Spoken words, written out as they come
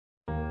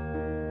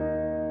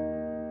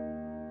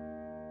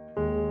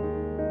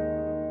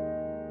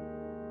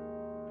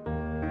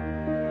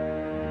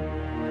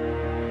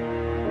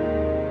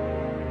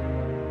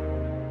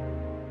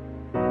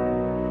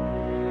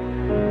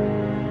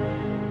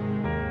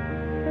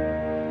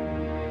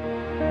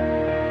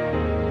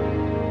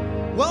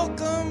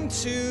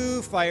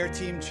to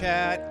Fireteam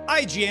Chat,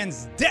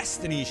 IGN's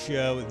Destiny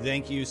show.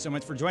 Thank you so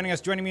much for joining us.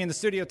 Joining me in the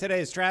studio today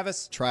is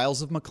Travis.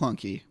 Trials of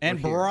McClunky.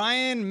 And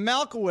Brian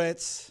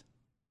Malkowitz.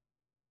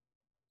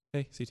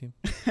 Hey, C-Team.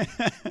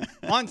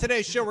 On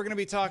today's show, we're going to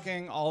be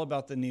talking all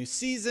about the new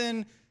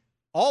season,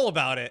 all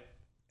about it,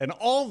 and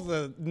all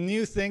the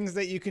new things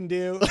that you can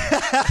do.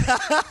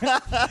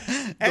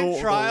 And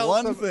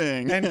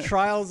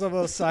Trials of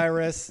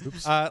Osiris.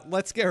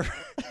 Let's get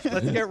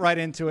right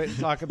into it and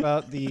talk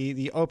about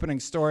the opening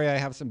story. I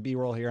have some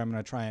B-roll here. I'm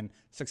going to try and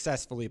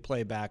successfully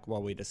play back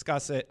while we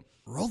discuss it.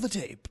 Roll the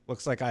tape.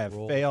 Looks like I have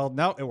failed.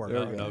 No, it worked.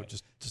 No,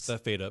 just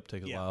that fade up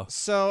takes a while.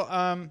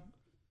 So,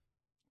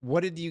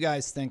 what did you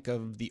guys think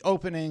of the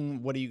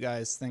opening? What do you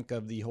guys think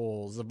of the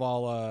whole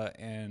Zavala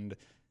and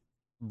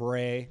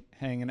Bray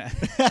hanging out?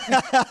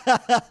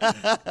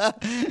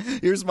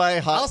 Here's my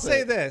hot I'll say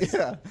take. this.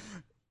 Yeah.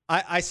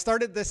 I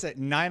started this at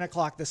 9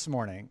 o'clock this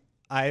morning.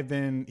 I've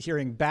been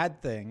hearing bad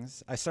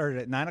things. I started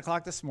at 9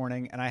 o'clock this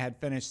morning, and I had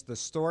finished the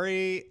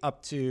story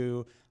up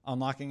to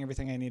unlocking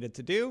everything I needed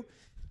to do.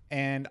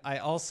 And I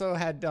also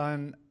had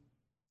done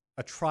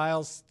a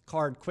trials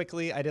card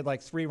quickly. I did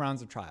like 3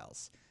 rounds of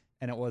trials.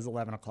 And it was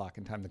 11 o'clock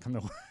in time to come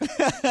to work.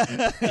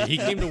 Yeah, he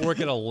came to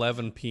work at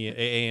 11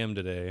 a.m.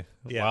 today,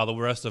 while the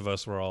rest of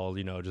us were all,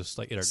 just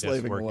like at our desk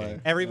working. Away.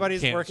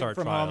 Everybody's Can't working start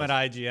from trials. home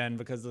at IGN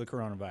because of the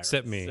coronavirus.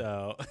 Except me.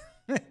 So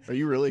Are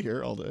you really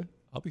here all day?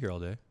 I'll be here all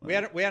day. we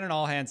had an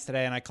all hands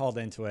today, and I called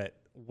into it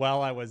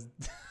while I was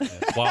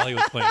While he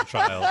was playing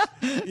Trials.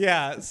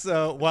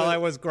 So while I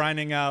was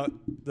grinding out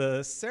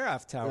the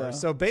Seraph Tower. Yeah.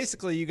 So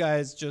basically, you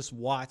guys just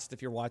watched,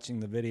 if you're watching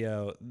the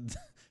video,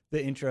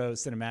 the intro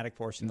cinematic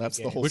portion. That's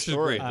of the game. whole Which is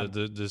story. great.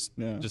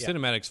 The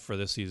cinematics for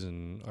this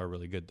season are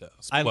really good, though.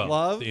 I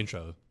love the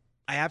intro.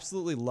 I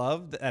absolutely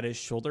loved that his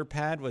shoulder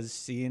pad was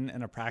seen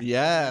in a practice.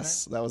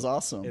 Yes, that was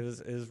awesome. It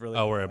was really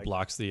Oh, cool. where it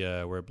blocks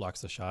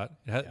the shot.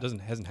 It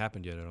hasn't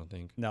happened yet, I don't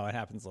think. No, it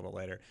happens a little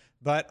later.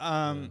 But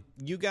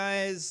you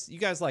guys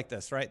like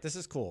this, right? This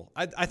is cool.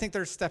 I think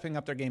they're stepping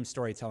up their game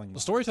storytelling.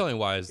 Storytelling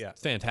wise,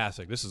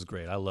 fantastic. This is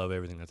great. I love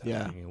everything that's Yeah,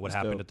 happening and what it's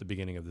happened dope. at the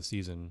beginning of the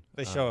season.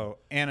 They show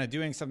Anna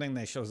doing something.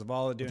 They show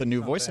Zavala doing the new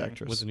something. voice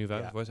actress. with the new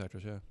voice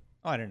actress, yeah.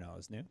 Oh, I didn't know it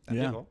was new.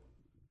 That'd Yeah. be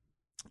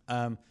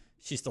cool.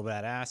 She's still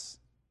badass.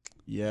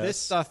 Yes. This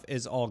stuff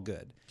is all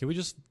good. Can we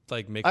just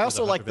make? I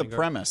also like the Vanguard?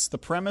 premise. The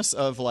premise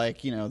of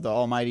the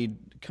Almighty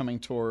coming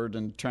toward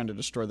and trying to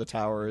destroy the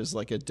tower is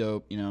like a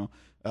dope,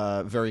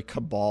 very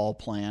cabal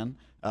plan.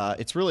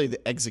 It's really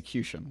the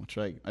execution, which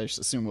I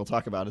assume we'll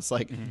talk about. It's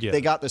like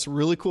they got this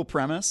really cool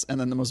premise and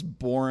then the most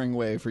boring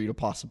way for you to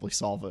possibly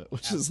solve it,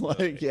 which is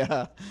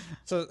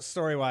So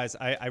story-wise,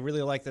 I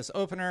really like this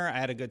opener. I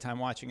had a good time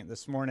watching it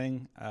this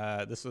morning.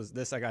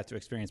 This I got to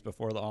experience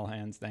before the all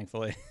hands,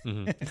 thankfully.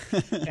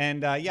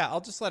 And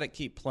I'll just let it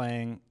keep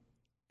playing,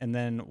 and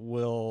then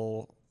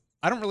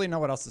I don't really know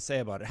what else to say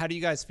about it. How do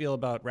you guys feel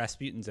about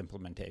Rasputin's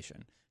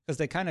implementation? Because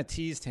they kind of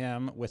teased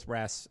him with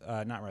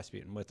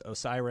with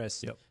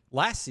Osiris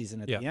last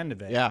season at the end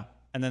of it. Yeah.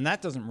 And then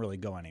that doesn't really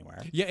go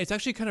anywhere. Yeah, it's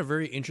actually kind of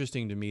very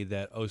interesting to me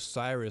that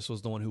Osiris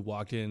was the one who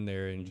walked in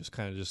there and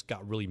just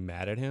got really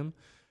mad at him,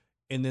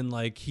 and then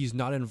he's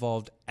not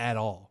involved at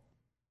all.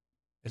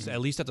 It's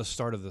at least at the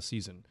start of the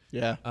season.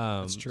 Yeah,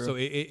 that's true. So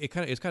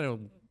it's kind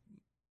of.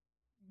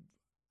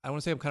 I want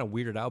to say I'm kind of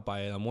weirded out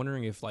by it. I'm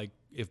wondering if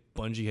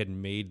Bungie had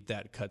made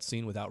that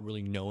cutscene without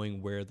really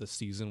knowing where the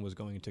season was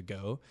going to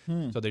go,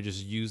 so they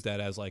just used that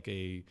as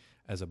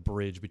a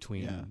bridge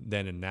between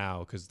then and now.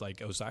 Because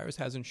Osiris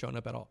hasn't shown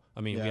up at all.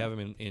 I mean, we have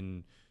him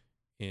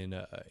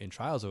in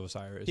Trials of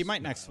Osiris. He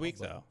might next week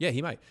though. Yeah,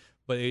 he might.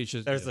 But it's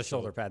just There's the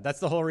shoulder pad.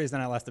 That's the whole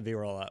reason I left the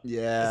B-roll up.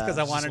 Yeah, because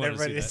I wanted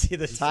everybody to see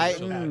the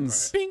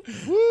Titans. Bing.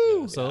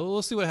 Woo! Yeah, so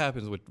we'll see what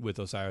happens with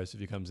Osiris if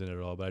he comes in at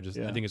all. But I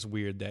Yeah. think it's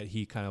weird that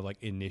he kind of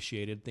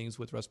initiated things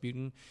with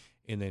Rasputin,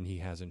 and then he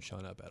hasn't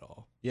shown up at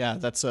all. Yeah,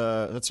 that's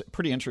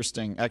pretty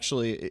interesting.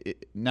 Actually,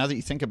 now that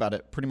you think about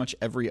it, pretty much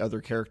every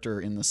other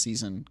character in the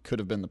season could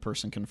have been the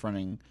person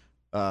confronting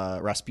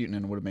Rasputin,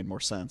 and it would have made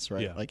more sense,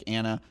 right? Yeah. Like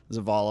Anna,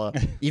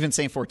 Zavala, even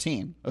Saint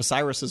 14.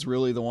 Osiris is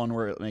really the one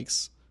where it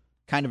makes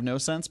kind of no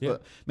sense,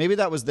 but maybe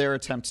that was their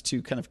attempt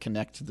to kind of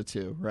connect the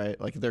two,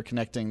 right? Like they're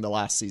connecting the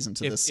last season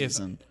to this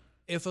season.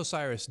 If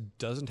Osiris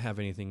doesn't have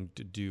anything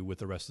to do with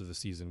the rest of the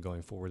season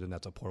going forward, then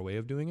that's a poor way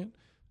of doing it.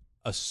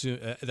 That's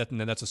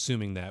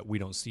assuming that we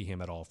don't see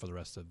him at all for the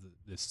rest of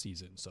this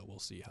season. So we'll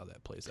see how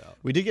that plays out.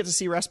 We did get to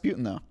see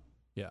Rasputin though.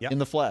 Yeah. In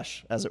the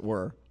flesh, as it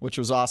were, which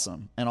was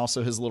awesome, and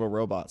also his little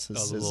robots,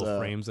 his little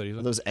frames that he's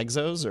are those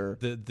exos, or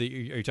are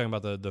you talking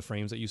about the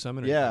frames that you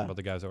summoned? Or Yeah. are you talking about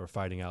the guys that were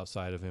fighting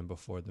outside of him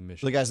before the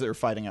mission. the guys that were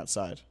fighting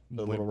outside,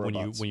 the little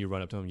robots. when you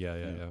run up to him,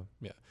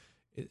 yeah.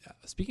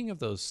 Speaking of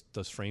those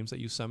frames that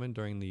you summoned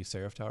during the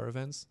Seraph Tower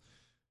events,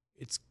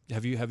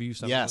 have you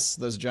summoned Yes,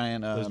 those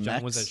giant those giant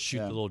mechs, ones that shoot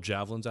the little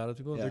javelins out of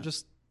people? Yeah.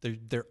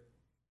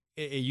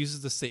 It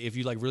uses the same. If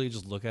you really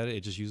just look at it,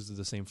 it just uses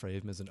the same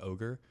frame as an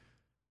ogre.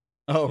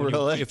 Oh, When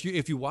really?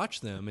 if you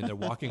watch them and they're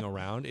walking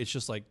around, it's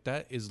just like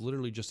that is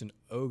literally just an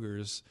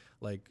ogre's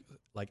like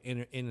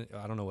in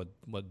I don't know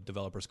what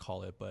developers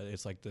call it, but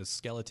it's like the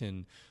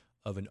skeleton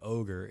of an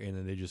ogre, and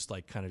then they just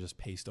like kind of just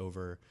paste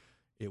over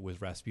it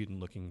with Rasputin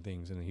looking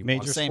things, and then he Major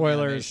walks, Same spoilers.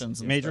 animations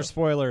and Major stuff.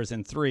 spoilers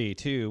in 3,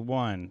 2,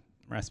 1.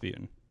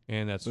 Rasputin.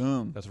 and that's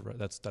Boom. that's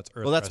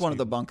Earth. Well, that's one of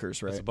the Rasputin.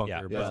 bunkers, right? That's a bunker.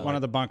 Yeah, but that's Yeah. one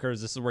of the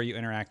bunkers. This is where you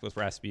interact with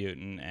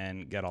Rasputin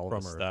and get all of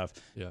From this Earth. stuff.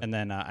 Yeah. And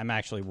then I'm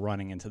actually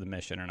running into the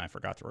mission, and I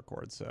forgot to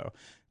record. So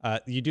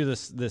you do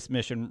this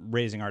mission,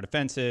 raising our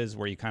defenses,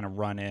 where you kind of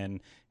run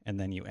in, and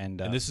then you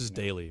end up. And this is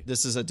daily.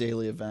 This is a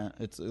daily event.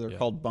 They're Yeah.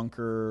 called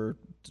bunker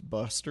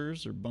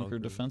busters or bunker Bunker.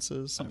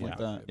 defenses, something like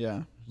Yeah. that.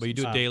 Yeah. But you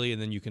do it daily,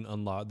 and then you can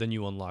unlock. Then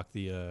you unlock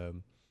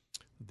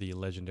the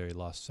legendary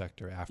lost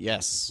sector after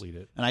Yes. you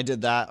complete it. And I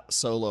did that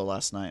solo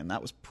last night, and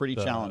that was pretty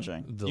The-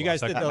 challenging. the You lost guys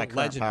did sector- the At my current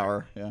legendary.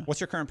 power. Yeah. What's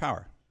your current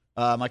power?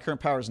 My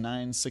current power is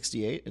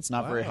 968. It's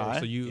not very Wow. high.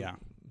 So you Yeah.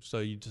 so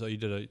you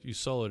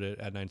soloed it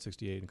at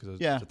 968 because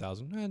Yeah. it's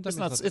 1,000. It's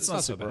not so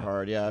super bad.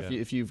 hard. Yeah.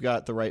 If you've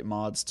got the right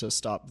mods to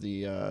stop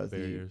the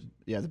Barriers.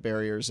 the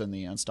barriers and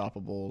the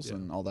unstoppables Yeah.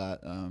 and all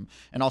that.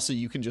 And also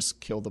you can just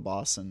kill the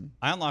boss and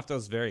I unlocked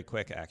those very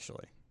quick,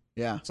 actually.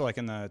 yeah. So like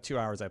in the 2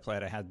 hours I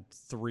played, I had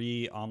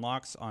 3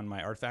 unlocks on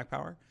my artifact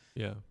power,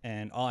 Yeah.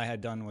 and all I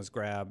had done was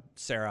grab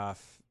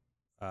Seraph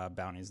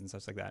bounties and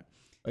stuff like that.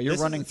 You're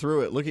This running is-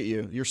 through it. Look at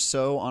you. You're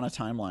so on a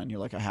timeline. You're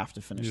like, I have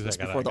to finish You're this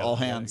like, before the I all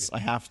gotta- hands. I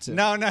have to.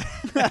 No, no,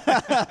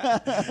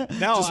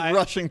 no. Just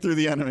rushing through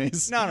the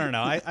enemies. No.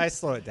 I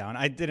slow it down.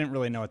 I didn't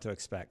really know what to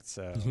expect,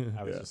 so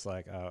I was Yeah. just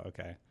like, oh,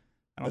 okay.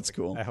 I don't That's think-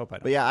 cool. I hope I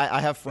don't. But yeah, I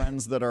have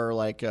friends that are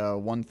like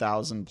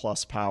 1,000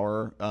 plus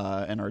power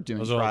and are doing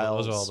Those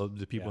trials. are all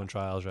the people Yeah. in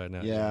trials right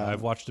now. Yeah.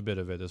 I've watched a bit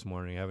of it this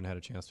morning. I haven't had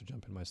a chance to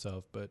jump in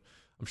myself, but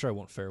I'm sure I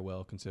won't fare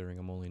well considering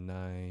I'm only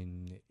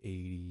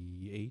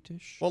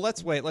 988-ish. Well,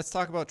 let's wait. Let's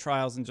talk about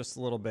trials in just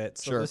a little bit.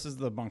 So Sure. this is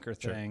the bunker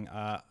Sure. thing.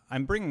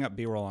 I'm bringing up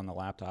B-roll on the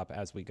laptop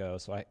as we go,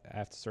 so I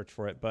have to search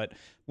for it. But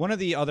one of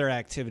the other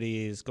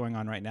activities going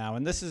on right now,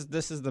 and this is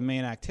the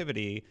main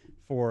activity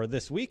for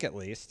this week at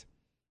least,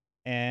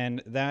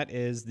 and that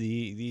is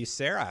the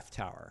Seraph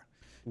Tower,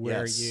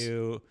 where Yes.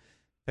 you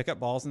pick up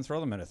balls and throw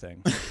them at a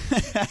thing.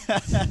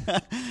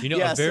 You know,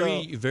 Yeah,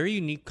 a very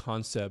unique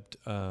concept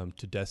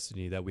to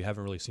Destiny that we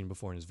haven't really seen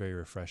before, and is very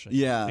refreshing.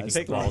 Yeah, Picking it's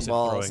up throwing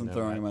balls and them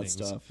throwing them at things.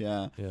 stuff.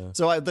 Yeah. Yeah.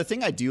 So the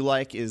thing I do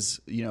like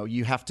is,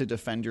 you have to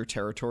defend your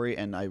territory,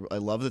 and I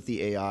love that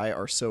the AI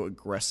are so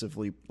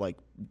aggressively like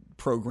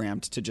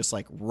programmed to just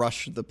like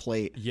rush the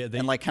plate. Yeah,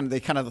 and like they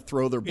kind of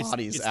throw their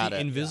bodies it's at the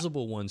it.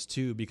 invisible ones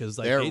too, because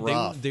like They're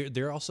rough.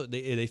 they're also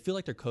they feel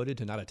like they're coded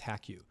to not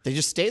attack you. They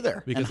just stay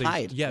there Because and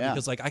hide. Yeah,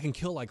 because like I can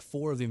kill like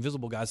 4 of the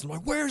invisible guys, and I'm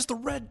like, "Where's the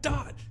red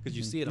dot?" Because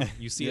you see it,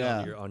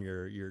 Yeah. on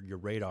your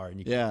radar, and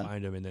you can Yeah.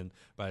 find them. And then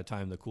by the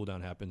time the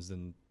cooldown happens,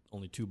 then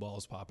only 2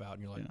 balls pop out,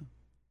 and you're like,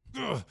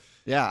 "Ugh."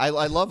 Yeah, I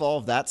love all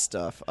of that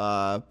stuff.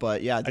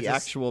 But yeah, the just-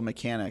 actual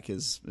mechanic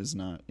is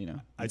not.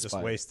 I just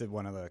inspired. wasted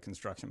one of the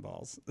construction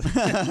balls. Oh,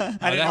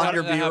 that on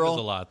your happens B-roll?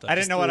 a lot. Though. I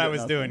didn't know what threw it I at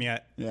was nothing. doing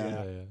yet. Yeah.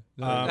 Yeah.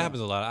 No, that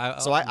happens a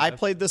lot. So I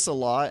played this a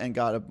lot and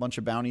got a bunch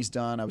of bounties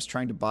done. I was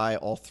trying to buy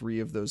all 3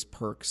 of those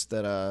perks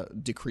that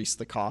decrease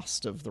the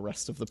cost of the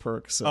rest of the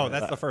perks. So Oh,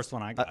 that's the first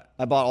one I got.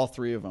 I bought all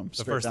 3 of them.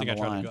 The first thing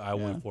I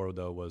went for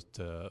though was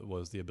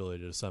the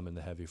ability to summon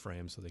the heavy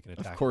frame so they can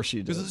attack. Of course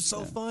you did. Because it's so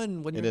yeah.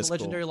 fun when It you're in is the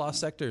legendary cool. lost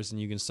sectors and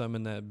you can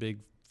summon that big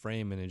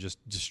frame and it just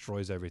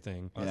destroys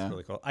everything. Oh, that's Yeah.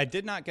 really cool. I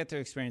did not get to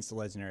experience the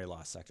legendary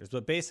lost sectors,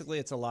 but basically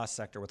it's a lost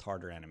sector with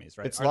harder enemies,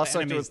 right? It's Are lost the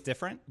sector enemies with-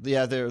 different?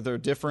 Yeah, they're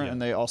different, Yeah.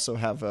 and they also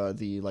have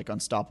the like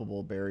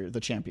unstoppable barrier, the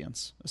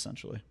champions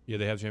essentially. Yeah,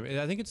 they have champion.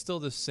 I think it's still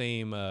the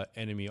same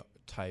enemy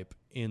type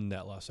in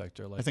that lost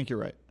sector. Like I think you're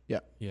right. Yeah,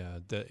 yeah,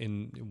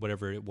 in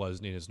whatever it was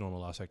in its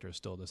normal lost sector is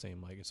still the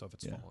same. Like so, if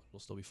it's Yeah. fallen, it'll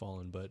still be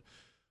fallen. But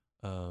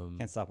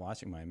Can't stop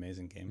watching my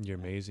amazing game. your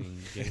amazing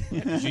game.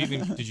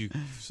 Did you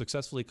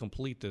successfully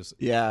complete this?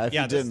 yeah. If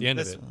Yeah, you this, didn't, the end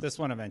of this, it. this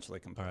one eventually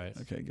All completed. right.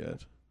 okay,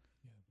 good.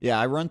 Yeah,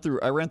 I ran through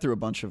a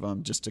bunch of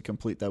them just to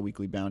complete that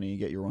weekly bounty.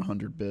 Get your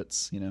 100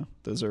 bits.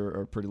 Those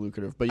are pretty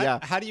lucrative. But yeah,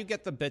 How do you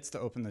get the bits to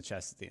open the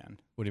chest at the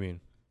end? What do you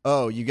mean?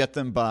 oh, you get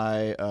them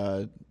by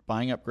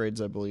buying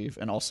upgrades, I believe,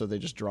 and also they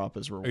just drop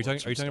as Are rewards. you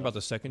talking? Are you and talking about stuff.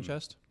 the second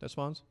chest that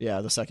spawns?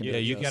 Yeah, the second. Yeah,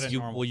 you get chest. a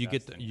normal you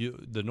get chest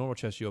the normal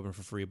chest you open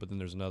for free, but then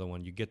there's another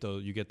one. You get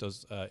those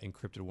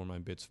encrypted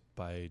Warmind bits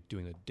by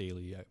doing the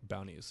daily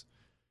bounties.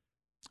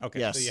 Okay,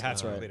 Yes, so you have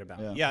that's to right. complete a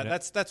bounty. Yeah. Yeah,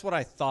 that's what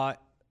I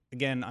thought.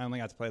 Again, I only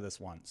got to play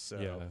this once. So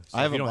Yeah, so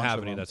I have if you a don't bunch have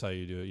of any. them. That's how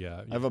you do it.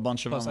 Yeah, I have a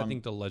bunch of Plus, them. I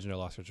think the Legendary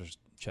Lost Treasure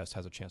chest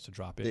has a chance to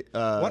drop it.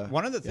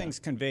 one of the things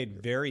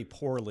conveyed very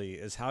poorly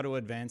is how to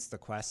advance the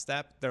quest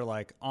step. They're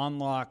like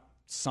unlock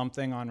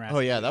something on Rasputin. Oh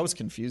yeah, that was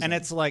confusing. And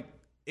it's like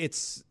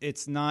it's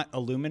not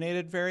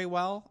illuminated very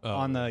well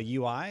on the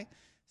UI.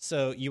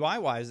 So UI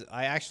wise,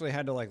 I actually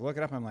had to like look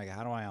it up. I'm like,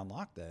 how do I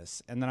unlock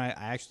this? And then I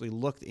actually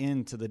looked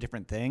into the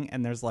different thing,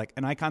 and there's like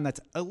an icon that's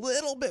a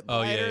little bit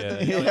brighter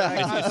than the other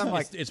icons. I'm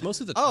like, It's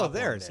mostly the oh, top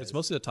there ones. it is. It's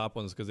mostly the top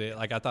ones because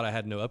I thought I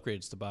had no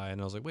upgrades to buy, and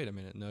I was like, wait a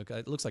minute, no,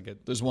 it looks like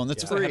it. There's one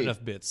that's I free. have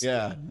enough bits.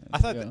 Yeah.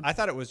 I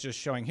thought it was just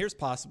showing here's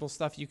possible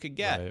stuff you could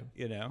get. Right.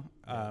 You know,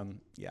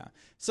 yeah.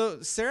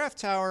 So Seraph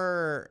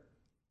Tower,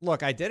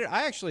 look, I did it.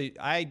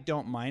 I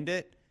don't mind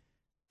it.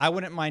 I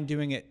wouldn't mind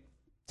doing it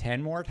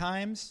 10 more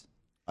times.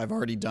 I've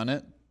already done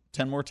it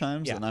 10 more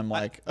times, Yeah. and I'm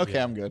like, okay,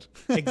 I'm good.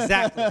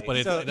 Exactly.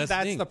 But so that's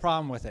that's the thing. the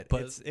problem with it.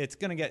 But- It's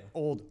going to get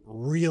old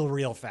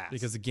real fast.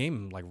 Because the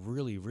game like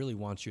really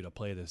wants you to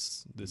play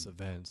this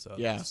event, so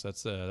Yeah.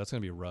 that's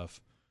gonna be rough.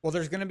 well,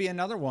 there's going to be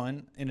another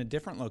one in a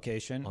different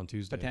location On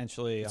Tuesday.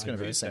 potentially. It's on going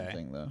to be the Tuesday. same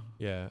thing, though.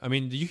 Yeah, I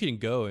mean you can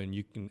go and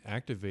you can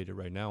activate it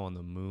right now on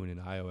the moon in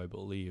Io, I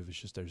believe. It's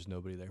just there's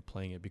nobody there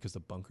playing it because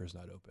the bunker's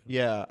not open.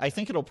 Yeah, I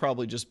think it'll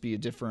probably just be a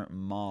different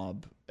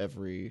mob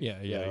every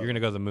Yeah. You're gonna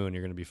go to the moon.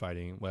 You're gonna be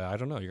fighting. Well, I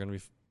don't know. You're gonna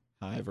be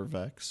Hive or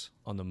Vex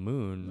on the on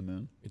moon. the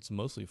moon. It's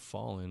mostly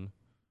Fallen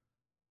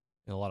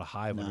and a lot of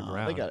Hive No, they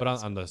underground. got But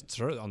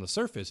it. on the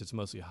surface, it's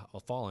mostly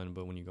Fallen.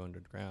 But when you go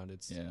underground,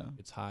 it's Yeah.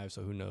 it's Hive.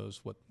 So who knows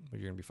what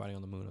you're gonna be fighting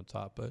on the moon on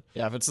top? But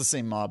Yeah, if it's the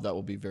same mob, that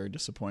will be very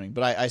disappointing.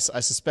 But I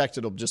suspect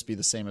it'll just be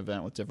the same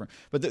event with different.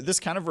 But this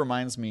kind of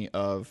reminds me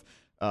of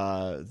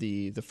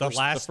the The first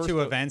last the first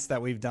two events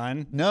that we've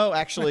done. No,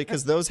 actually,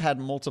 because those had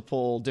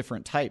multiple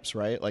different types,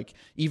 right? Like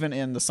even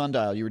in the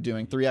Sundial, you were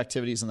doing 3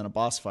 activities and then a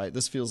boss fight.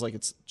 This feels like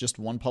it's just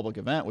one public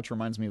event, which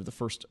reminds me of the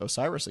first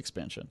Osiris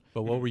expansion.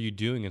 what were you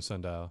doing in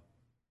Sundial?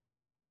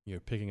 You're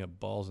picking up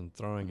balls and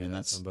throwing mean, it at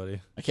that's- somebody.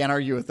 I can't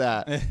argue with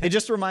that. It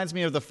just reminds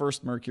me of the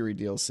first Mercury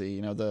DLC,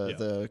 you know, the Yeah.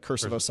 the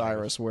Curse of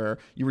Osiris, where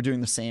you were doing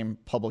the same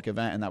public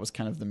event, and that was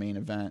kind of the main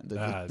event. The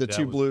that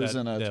 2 was- blues that-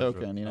 and a that was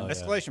token, real- you know, oh, yeah.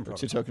 Escalation or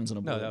 2 protocol. tokens and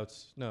a blue. No, that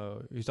was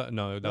no. You thought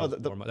no. That No, was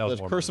the War- that was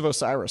the War Curse of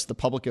Osiris, the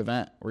public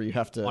event where you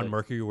have to on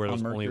Mercury, where there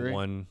was on only Mercury.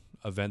 one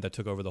event that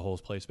took over the whole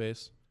play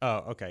space. Oh,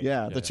 okay.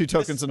 Yeah, the Yeah. 2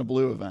 tokens and a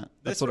blue event.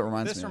 That's This what it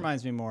reminds me. This of.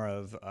 reminds me more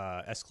of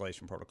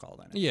Escalation Protocol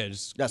than it. Yeah,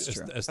 just That's aes-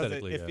 true. 'Cause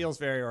aesthetically. It yeah. feels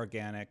very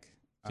organic.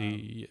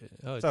 See,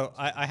 oh, So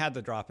I had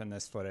the drop in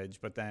this footage,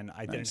 but then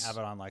I didn't Nice. have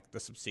it on like the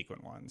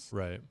subsequent ones.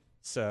 right,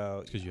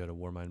 So because you had a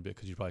Warmind bit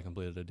because you probably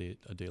completed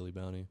a daily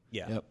bounty.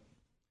 yeah. Yep.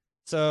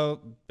 So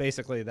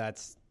basically,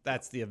 that's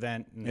the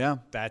event. And Yeah.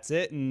 That's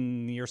it,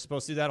 and you're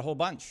supposed to do that a whole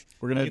bunch.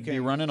 We're gonna You be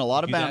can- running a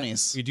lot of Do that-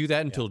 bounties. We do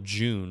that until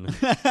June.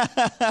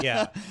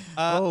 Yeah.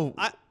 Oh.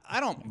 I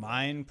don't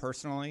mind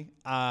personally.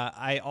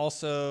 I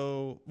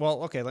also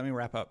okay. Let me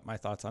wrap up my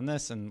thoughts on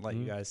this and let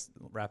you guys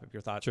wrap up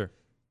your thoughts. Sure.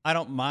 I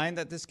don't mind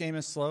that this game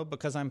is slow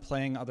because I'm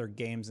playing other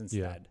games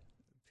instead.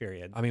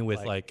 Period. I mean, with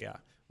yeah.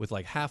 with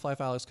like Half-Life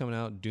Alyx coming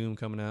out, Doom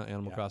coming out,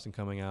 Animal Yeah. Crossing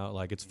coming out,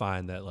 like it's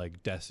fine that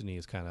like Destiny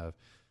is kind of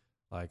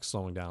like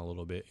slowing down a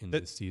little bit in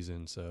That- this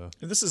season. So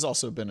This has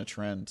also been a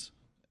trend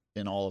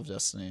in all of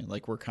Destiny.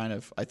 Like we're kind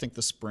of, I think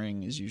the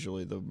spring is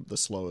usually the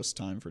slowest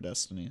time for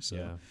Destiny. So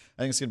Yeah.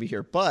 I think it's gonna be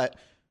here. But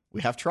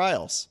we have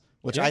trials,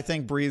 which Yeah. I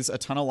think breathes a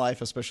ton of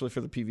life, especially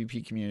for the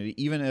PvP community.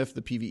 Even if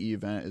the PvE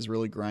event is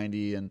really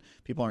grindy and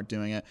people aren't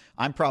doing it,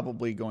 I'm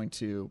probably going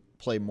to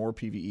play more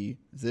PvE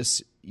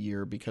this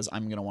year because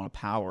I'm gonna want to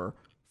power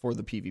for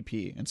the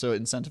PvP. And so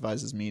it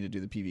incentivizes me to do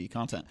the PvE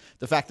content.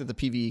 The fact that the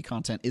PvE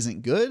content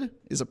isn't good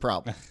is a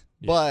problem.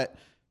 But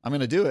I'm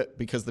going to do it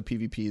because the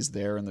PvP is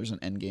there and there's an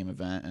end game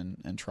event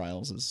and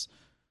Trials is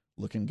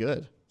looking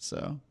good. So,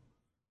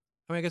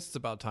 I mean, I guess it's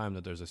about time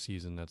that there's a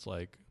season that's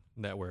like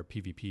that where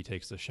PvP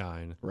takes the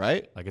shine.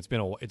 right? Like it's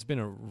been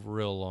a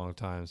real long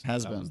time since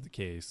Has that was been. the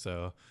case.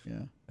 So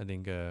Yeah. I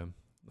think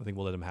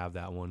we'll let them have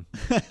that one.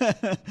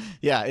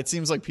 Yeah, it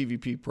seems like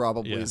PvP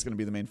probably Yeah. is going to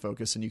be the main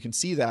focus, and you can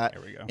see that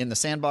There we go. in the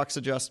sandbox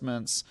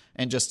adjustments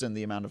and just in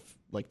the amount of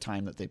like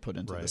time that they put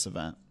into Right. this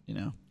event. You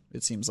know,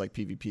 it seems like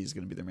PvP is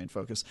going to be their main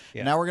focus.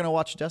 Yeah. Now we're going to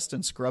watch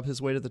Destin scrub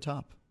his way to the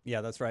top.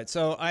 Yeah, that's right.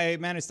 So I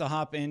managed to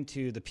hop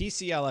into the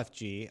PC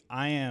LFG.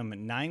 I am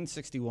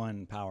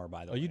 961 power,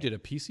 by the Oh, way. you did a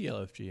PC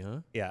LFG, huh?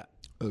 Yeah.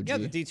 OG. Yeah,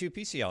 the D2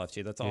 PC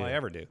LFG. That's all Yeah. I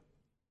ever do.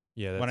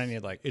 Yeah. When I that's-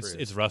 need like it's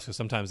proof. it's rough because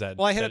sometimes that.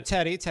 Well, I hit that- up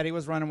Teddy. Teddy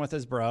was running with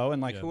his bro,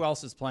 and like, Yeah. who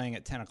else is playing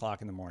at 10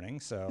 o'clock in the morning?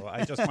 So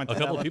I just went to A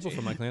couple of LFG. people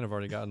from my clan have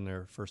already gotten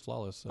their first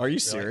flawless. So Are you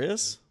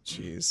serious?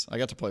 Jeez, I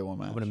got to play one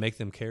match. I'm gonna make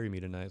them carry me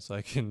tonight so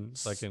I can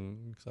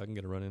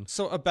get a run in.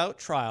 So about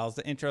trials,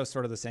 the intro is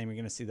sort of the same. You're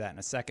going to see that in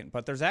a second,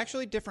 but there's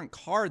actually different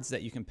cards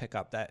that you can pick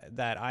up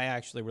that I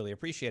actually really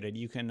appreciated.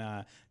 You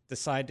can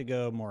decide to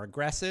go more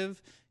aggressive.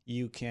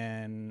 You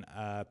can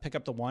pick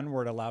up the one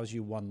where it allows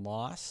you one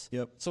loss.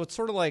 Yep. So it's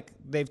sort of like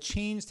they've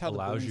changed how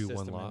Allows the you boon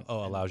one system loss. and-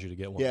 Oh, allows you to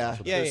get one. Yeah,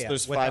 loss. Yeah, there's, yeah,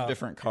 there's without- 5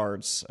 different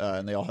cards,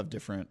 and they all have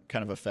different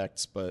kind of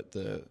effects. But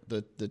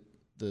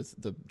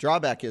the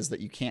drawback is that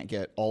you can't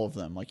get all of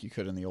them like you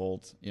could in the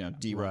old,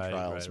 D1 Right,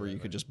 trials, right, where right, you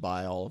could just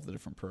buy all of the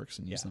different perks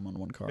and use them on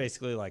one card.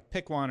 basically like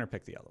pick one or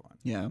pick the other one.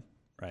 Yeah,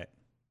 Right.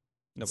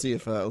 Let's see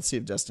if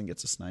Destin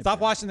gets a sniper.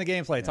 Stop watching the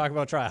gameplay. Talk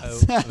about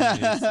trials. we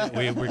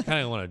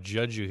kind of want to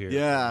judge you here.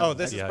 Yeah. Oh,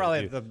 this is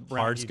probably the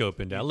hard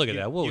scoping down. Look at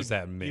that. What was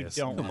that You miss?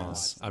 don't Come wanna on.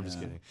 watch I'm just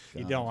kidding.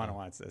 You don't want to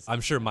watch this.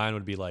 I'm sure mine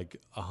would be like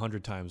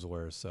 100 times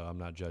worse, so I'm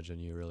not judging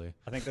you really.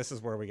 I think this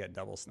is where we get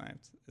double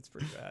sniped. It's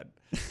pretty bad.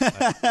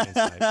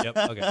 Yep.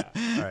 Okay.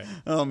 All right.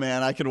 Oh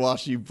man, I could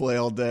watch you play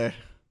all day.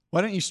 Why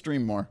don't you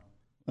stream more?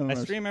 I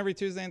stream every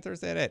Tuesday and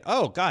Thursday at 8.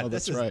 Oh God,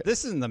 this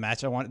isn't the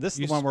match I want. This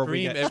is You the one where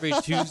we stream get every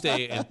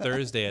Tuesday and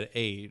Thursday at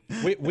 8.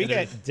 we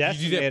get You do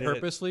decimated. that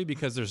purposely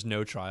because there's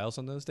no trials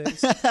on those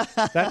days.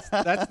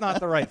 That's not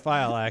the right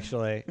file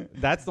actually.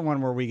 That's the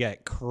one where we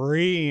get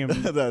creamed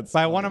That's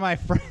by one of my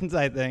friends,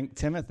 I think,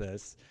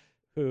 Timothus,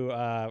 who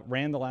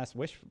ran the last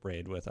Wish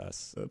raid with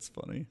us. That's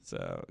funny.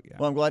 So yeah,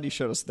 Well, I'm glad you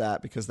showed us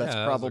that because that's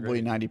Yeah, that was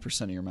probably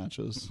 90% of your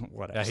matches.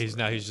 whatever.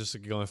 Yeah, he's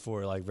just going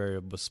for like very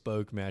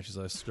bespoke matches.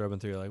 I was scrubbing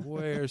through like,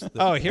 where's the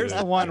Oh, here's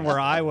the one where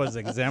I was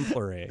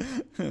exemplary.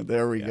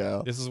 There we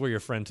go. This is where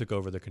your friend took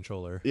over the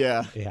controller.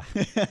 Yeah. Yeah,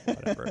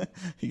 whatever.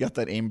 You got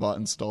that aimbot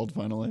installed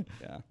finally.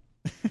 Yeah.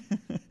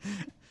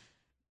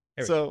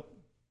 So,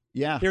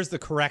 yeah. Here's the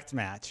correct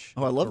match.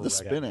 Oh, I love the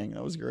Correct. spinning.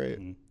 That was great.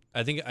 Mhm.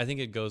 I think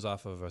it goes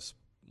off of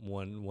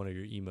one of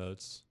your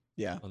emotes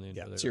Yeah. on the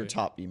intro. there, It's your right?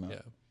 top emote.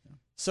 Yeah.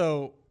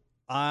 So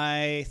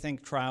I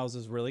think Trials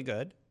is really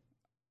good.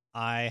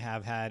 I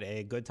have had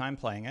a good time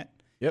playing it.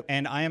 Yep.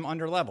 And I am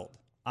underleveled.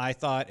 I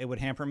thought it would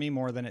hamper me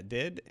more than it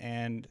did,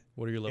 and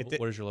What are your level? did-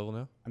 What is your level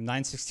now? I'm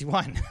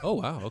 961. Oh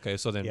wow. Okay.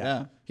 So then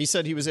Yeah. He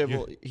said he was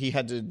able. He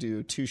had to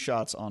do 2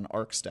 shots on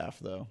arc staff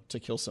though to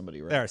kill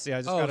somebody. Right. There, see, I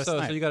just Oh, got a so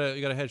snipe. you got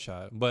a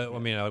headshot, but I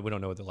mean we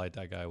don't know what the light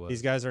that guy was.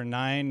 These guys are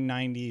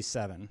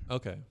 997.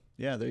 Okay.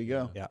 Yeah. There you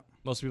go. Yeah.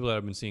 Most people that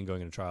I've been seeing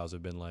going into trials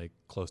have been like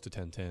close to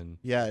 1010.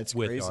 Yeah. It's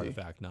with crazy. the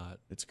artifact,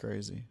 It's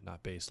crazy.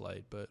 not base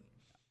light, but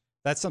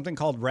That's something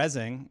called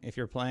rezzing. If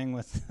you're playing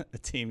with a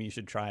team, you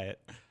should try it.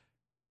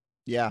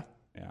 Yeah.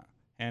 Yeah.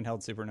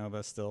 Handheld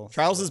Supernova still.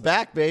 Trials is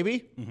back,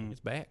 baby. it's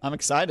back. I'm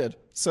excited.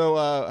 So,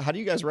 how do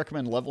you guys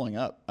recommend leveling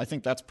up? I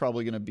think that's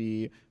probably going to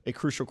be a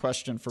crucial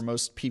question for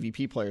most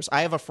PvP players.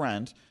 I have a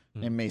friend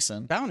named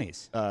Mason.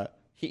 Bounties.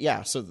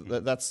 So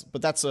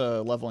that's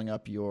leveling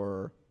up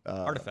your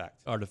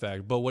Artifact.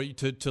 Artifact, but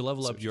to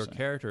level up what your you're saying.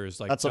 characters,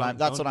 like That's what I'm.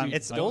 That's what I'm.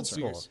 It's I'm old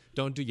concerned. school.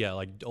 Don't do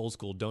like old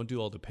school. Don't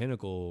do all the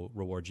pinnacle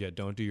rewards yet.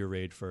 Don't do your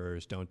raid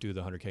first. Don't do the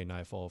 100k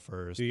Nightfall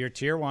first. Do your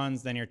tier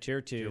 1s, then your tier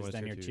 2s, ones,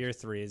 then tier your twos. tier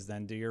 3s,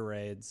 then do your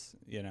raids,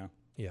 you know.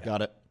 Yeah,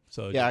 Got it.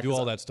 So Yeah, do 'cause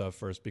all that stuff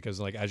first because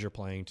like as you're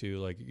playing too,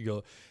 like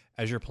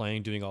as you're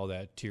playing doing all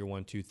that tier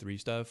 1, 2, 3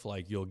 stuff,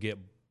 like you'll get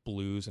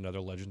blues and other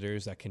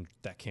legendaries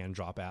that can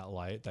drop at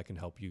light that can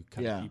help you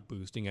kind of keep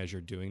boosting as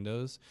you're doing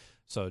those.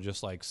 So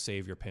just like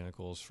save your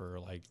pinnacles for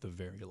like the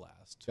very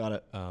last Got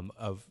it.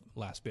 of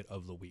last bit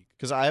of the week.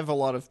 Because I have a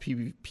lot of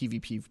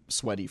PvP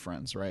sweaty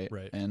friends, right?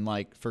 Right. And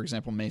like for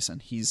example,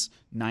 Mason, he's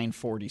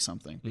 940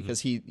 something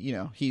because he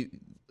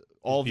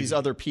all of these PvE.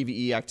 other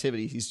PvE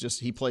activities,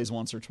 he plays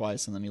once or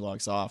twice and then he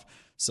logs off.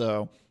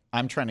 So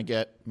I'm trying to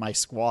get my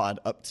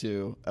squad up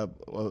to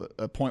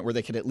a point where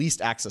they could at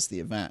least access the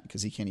event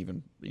because he can't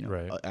even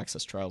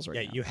access trials right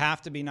Yeah, now. you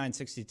have to be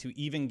 960 to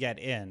even get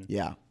in.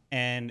 Yeah.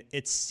 And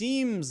it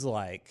seems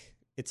like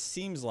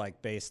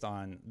based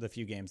on the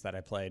few games that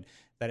I played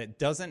that it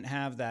doesn't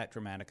have that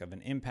dramatic of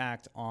an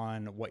impact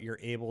on what you're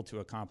able to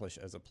accomplish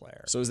as a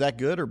player. So is that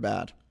good or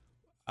bad?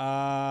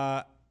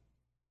 I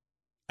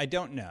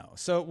don't know.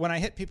 So when I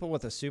hit people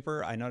with a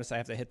super, I notice I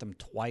have to hit them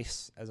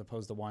twice as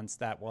opposed to once.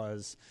 That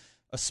was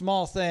a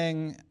small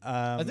thing.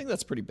 I think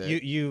that's pretty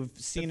big. You've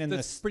seen in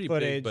That's this pretty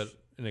footage. big, but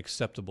an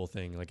acceptable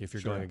thing. Like if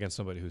you're going against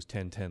somebody who's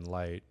 10-10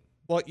 light.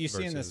 Well, you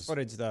see in this versus-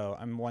 footage though,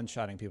 I'm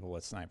one-shotting people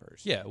with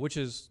snipers. Yeah, which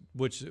is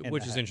the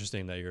head.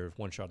 interesting that you're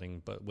one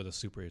shotting, but with a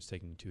super it's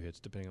taking 2 hits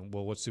depending on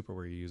what super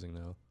were you using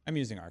though. I'm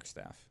using arc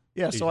staff.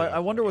 Yeah, so I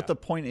wonder what yeah. the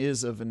point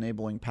is of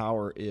enabling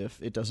power if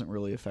it doesn't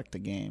really affect the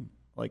game.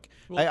 Like,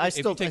 Well, I if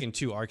still you're taking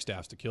 2 arc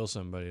staffs to kill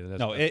somebody, then that's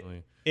No,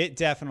 definitely it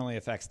definitely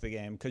affects the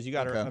game because you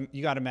got to Okay.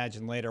 you got to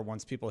imagine later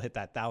once people hit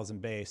that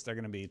 1,000 base, they're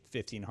going to be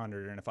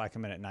 1,500, and if I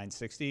come in at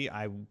 960,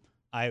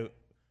 I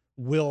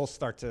will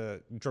start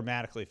to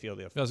dramatically feel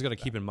the effect. I was going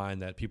to keep in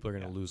mind that people are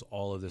going to lose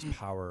all of this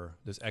power,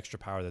 this extra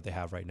power that they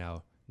have right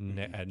now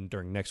and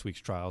during next week's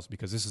trials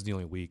because this is the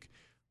only week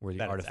where the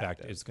That it's artifact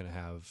active. is going to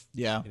have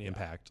Yeah. an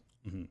impact.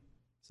 Mhm.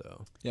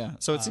 So Yeah.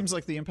 So it seems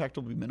like the impact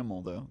will be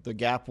minimal, though. The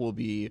gap will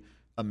be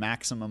a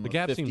maximum of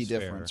gap 50 seems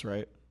difference, fair.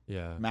 right?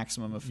 yeah,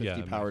 Maximum of 50 Yeah,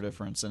 power maximum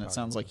difference. And it power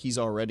sounds like he's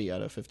already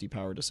at a 50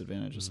 power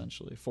disadvantage,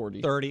 essentially.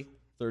 40, 30.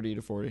 30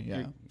 to 40.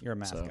 Yeah. You're a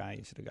math So- guy.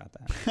 You should have got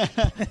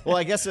that. Well,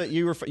 I guess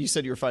you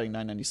said you were fighting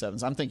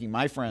 997s. I'm thinking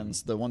my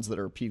friends, the ones that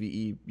are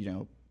PvE,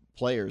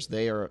 players,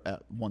 they are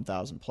at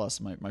 1,000 plus.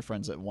 My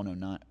friend's at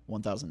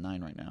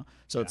 1,009 right now.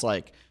 So it's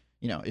like,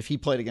 if he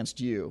played against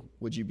you,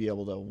 would you be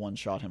able to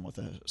one-shot him with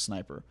a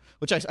sniper?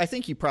 Which I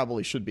think you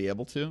probably should be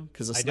able to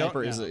because a I don't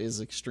sniper is know.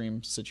 an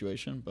extreme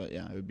situation. But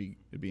yeah, it'd be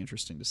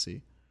interesting to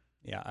see.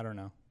 Yeah, I don't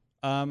know.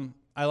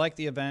 I like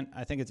the event.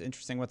 I think it's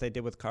interesting what they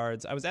did with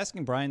cards. I was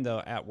asking Brian though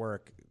at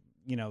work.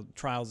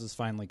 Trials has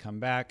finally come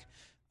back.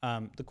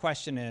 The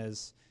question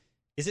is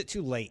it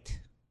too late?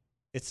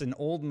 It's an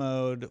old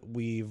mode.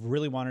 We've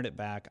really wanted it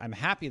back. I'm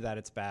happy that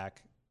it's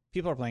back.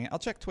 People are playing it. I'll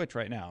check Twitch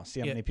right now, see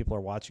how many people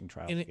are watching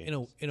Trials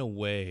games. In a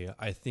way,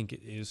 I think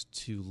it is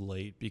too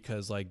late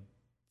because, like,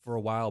 for a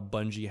while,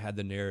 Bungie had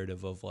the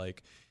narrative of,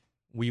 like,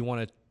 we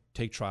want to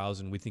take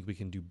Trials and we think we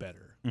can do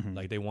better. Mm-hmm.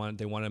 Like, they want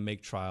to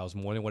make Trials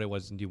more than what it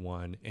was in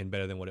D1 and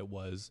better than what it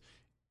was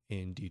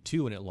in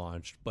D2 when it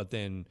launched. But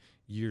then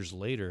years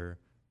later,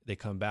 they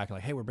come back and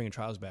like, hey, we're bringing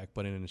Trials back,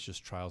 but then it's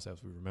just Trials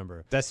as we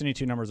remember. Destiny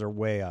 2 numbers are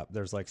way up.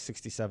 There's like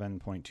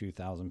 67.2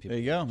 thousand people.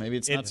 There you go. Maybe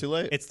it's not too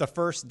late. It's the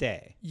first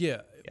day.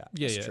 Yeah.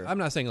 True. I'm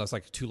not saying that's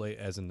like too late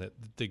as in that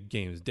the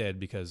game is dead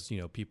because,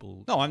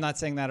 people... No, I'm not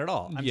saying that at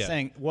all. I'm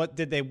saying, what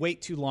did they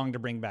wait too long to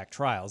bring back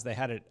Trials? They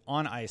had it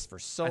on ice for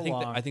so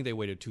long. I think they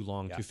waited too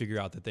long to figure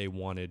out that they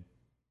wanted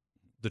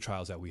the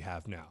Trials that we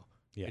have now.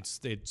 Yeah.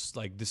 It's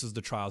like, this is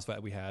the Trials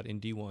that we had in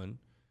D1.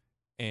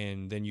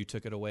 And then you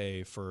took it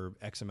away for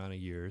X amount of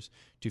years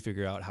to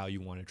figure out how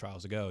you wanted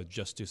Trials to go,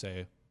 just to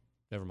say,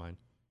 never mind.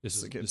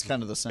 This is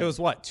kind of the same. It was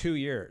what, 2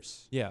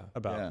 years? Yeah.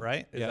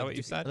 Right? Is that what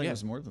you said? I think it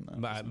was more than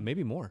that.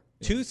 Maybe more.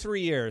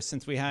 2-3 years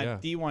since we had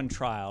D1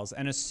 Trials,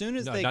 and as soon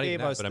as they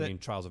gave us, but I mean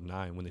Trials of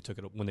 9 when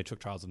they took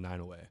Trials of 9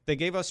 away. They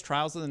gave us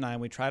Trials of the 9.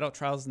 We tried out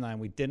Trials of the 9.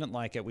 We didn't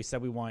like it. We said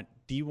we want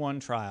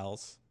D1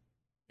 Trials.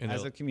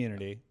 As a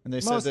community, and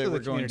they said they were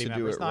going to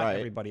do it not right.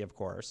 Everybody, of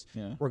course.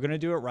 Yeah. We're going to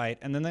do it right,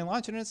 and then they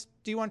launch it and it's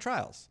D1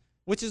 Trials,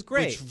 which is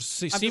great.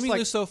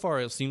 Seemingly so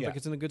far, it seems like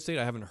it's in a good state.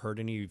 I haven't heard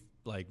any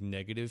like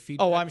negative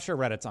feedback. Oh, I'm sure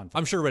Reddit's on fire.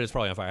 I'm sure Reddit's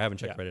probably on fire. I haven't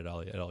checked Reddit at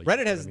all.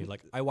 Reddit has.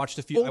 I watched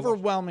a few.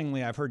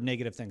 Overwhelmingly, I've heard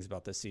negative things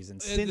about this season.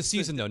 The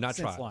season, though, not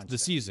Trials. The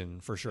season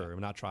for sure,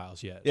 not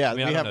Trials yet. Yeah,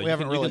 we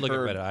haven't really looked at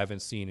Reddit. I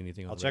haven't seen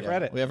anything. I'll check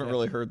Reddit. We haven't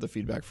really heard the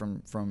feedback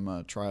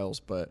from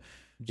Trials, but.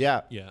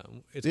 Yeah,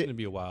 it's going to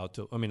be a while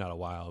not a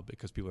while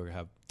because people are going to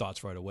have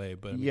thoughts right away.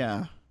 But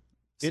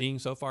seeing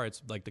so far,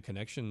 it's like the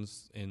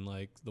connections and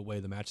like the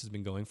way the match has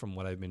been going from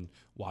what I've been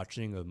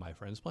watching of my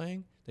friends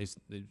playing. It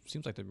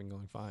seems like they've been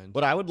going fine.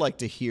 What I would like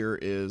to hear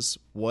is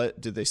what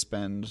did they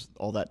spend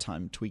all that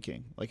time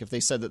tweaking? Like if they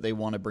said that they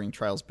want to bring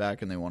Trials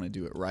back and they want to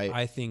do it right.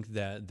 I think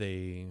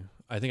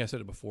I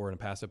said it before in a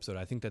past episode.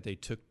 I think that they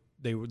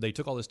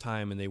took all this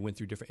time and they went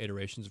through different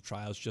iterations of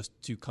Trials just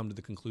to come to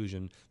the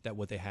conclusion that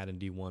what they had in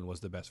D1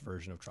 was the best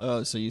version of Trials.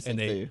 Oh, so you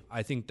think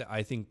I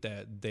think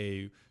that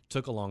they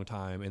took a long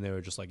time and they were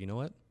just like, you know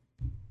what?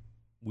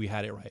 We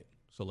had it right.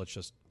 So let's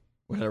just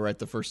we had it right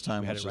the first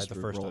time. We had it right the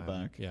first time.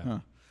 Back. Yeah. Huh.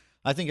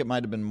 I think it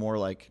might have been more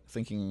like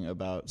thinking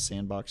about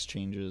sandbox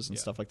changes and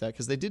stuff like that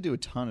because they did do a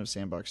ton of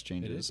sandbox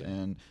changes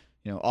and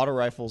auto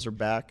rifles are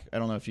back. I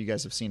don't know if you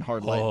guys have seen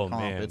Hardlight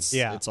comp. Man.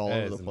 It's all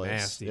over the place.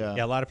 Nasty.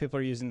 Yeah, a lot of people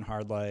are using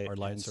Hardlight.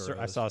 Suros.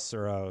 I saw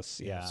Suros.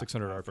 Yeah,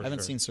 600 I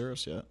haven't seen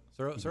Suros yet.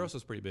 Suros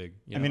is pretty big.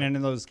 I mean, and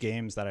in those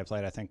games that I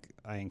played, I think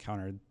I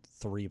encountered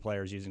 3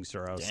 players using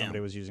Suros. Damn. Somebody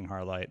was using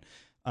Hardlight.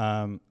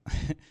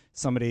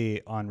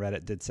 Somebody on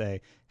Reddit did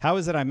say, "How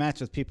is it I match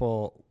with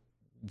people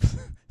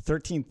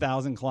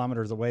 13,000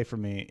 kilometers away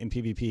from me in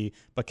PvP,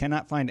 but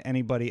cannot find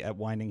anybody at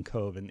Winding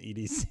Cove in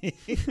EDC?"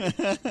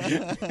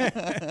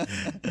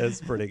 That's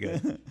pretty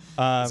good.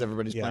 Because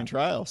everybody's playing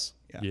Trials.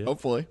 Yeah.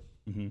 Hopefully.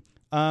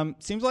 Mm-hmm.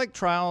 Seems like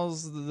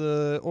Trials,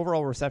 the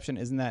overall reception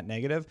isn't that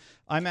negative.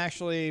 I'm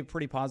actually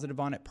pretty positive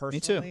on it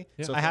personally. Me too.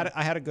 Yeah. So I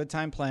had a good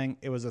time playing.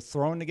 It was a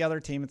thrown together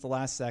team at the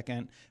last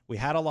second. We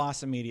had a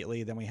loss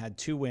immediately. Then we had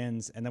 2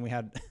 wins. And then we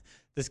had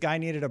this guy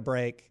needed a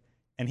break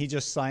and he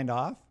just signed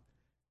off.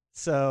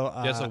 So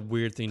that's a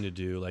weird thing to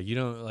do. Like you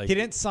don't like. He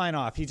didn't sign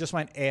off. He just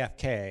went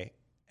AFK.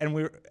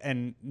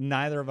 And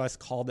neither of us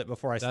called it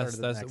before I started.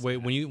 The next match.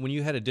 when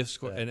you had a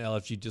Discord, an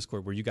LFG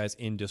Discord, were you guys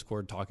in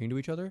Discord talking to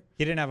each other?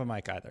 He didn't have a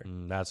mic either.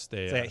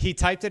 He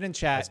typed it in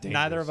chat.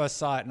 Neither of us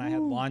saw it, and I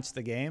had launched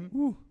the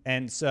game,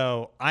 and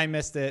so I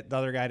missed it. The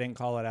other guy didn't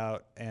call it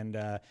out, and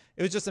it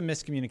was just a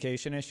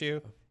miscommunication issue.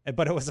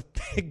 But it was a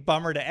big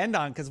bummer to end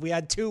on because we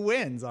had 2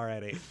 wins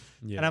already.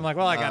 Yeah. And I'm like,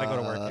 well, I got to go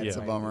to work. It's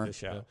a bummer. The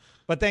show. Yeah.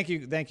 But thank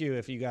you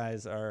if you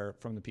guys are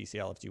from the PC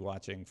LFG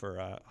watching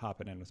for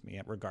hopping in with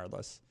me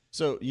regardless.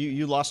 So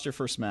you lost your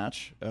first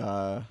match.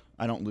 I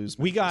don't lose.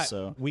 We got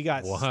stopped.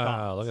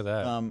 Wow, look at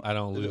that. I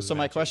don't lose. So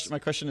my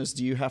question is,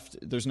 do you have to?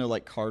 There's no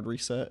like card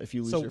reset if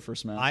you lose your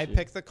first match. I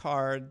picked the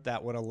card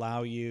that would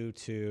allow you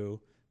to.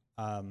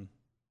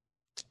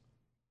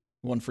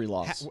 One free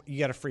loss. You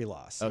get a free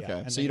loss. Okay,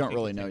 yeah, so you don't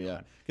really know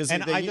yet. Because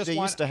they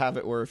used to have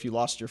it where if you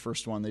lost your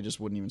first one, they just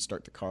wouldn't even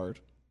start the card.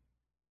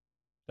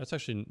 That's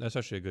actually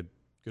a good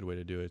way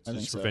to do it. It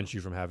just prevents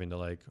you from having to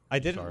like. I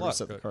didn't look.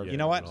 The card. You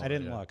know what? I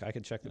didn't look. I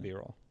could check the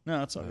B-roll. No,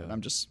 that's all right.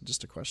 I'm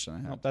just a question I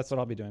have. Nope, that's what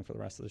I'll be doing for the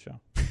rest of the show.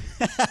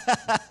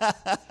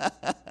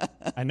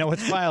 I know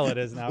which file it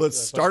is now. Let's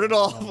start it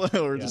off.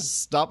 We're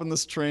just stopping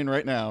this train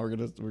right now. We're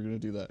gonna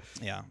do that.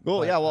 Yeah. Cool.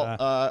 But, yeah.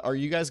 Well, are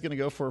you guys gonna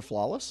go for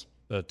Flawless?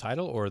 The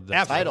title or the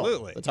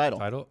absolutely the title?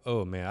 Title.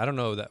 Oh man, I don't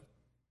know that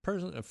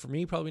person. For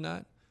me, probably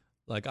not.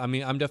 Like, I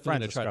mean, I'm definitely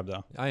Brian's gonna a try.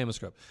 scrub, though. I am a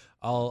scrub.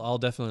 I'll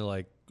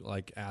definitely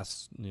like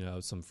ask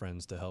some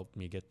friends to help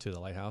me get to the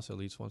lighthouse at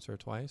least once or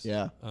twice.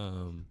 Yeah.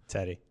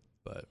 Teddy.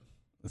 But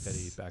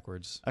Teddy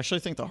backwards. I actually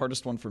think the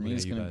hardest one for me Yeah,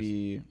 is you going to guys.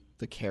 be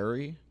the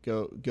carry.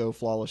 Go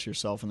flawless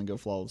yourself and then go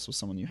flawless with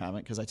someone you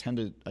haven't, because I tend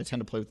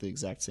to play with the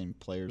exact same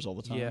players all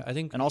the time. Yeah, I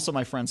think. And also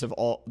my friends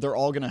they're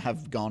all going to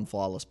have gone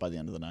flawless by the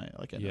end of the night.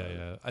 Like I know.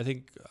 Yeah. I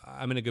think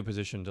I'm in a good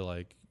position to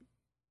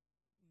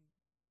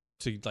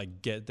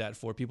get that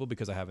for people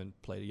because I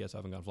haven't played it yet, so I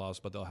haven't gone flawless,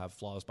 but they'll have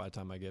flawless by the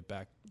time I get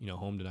back,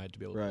 home tonight to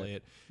be able to play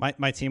it.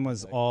 My team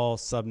was all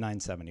sub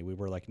 970. We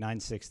were like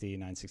 960,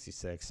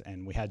 966,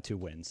 and we had 2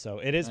 wins. So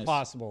it is Nice.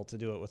 possible to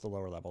do it with a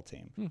lower level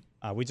team.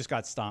 We just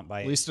got stomped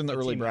by At least in the a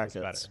early team that was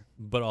brackets. better.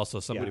 But also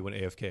somebody Yeah. went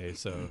AFK,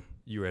 so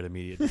you were at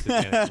immediate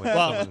disadvantage. when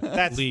Well, someone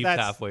that's leaves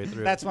halfway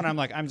through. That's when I'm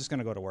like, I'm just going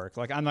to go to work.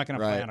 Like, I'm not going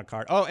to play Right. on a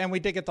card. Oh, and we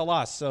did get the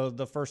loss, so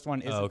the first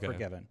one isn't okay.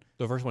 forgiven.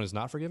 The first one is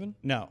not forgiven?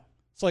 No.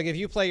 So, like, if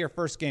you play your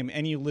first game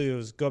and you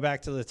lose, go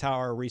back to the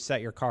tower, reset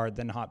your card,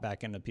 then hop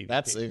back into PvP.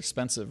 That's an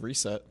expensive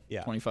reset.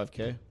 Yeah. 25K.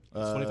 It's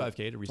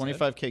 25K to reset?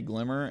 25K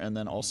glimmer and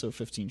then also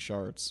 15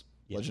 shards,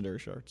 legendary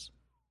shards.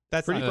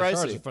 That's pretty not,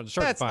 pricey. Shards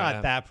That's fine, not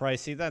yeah. that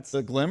pricey. That's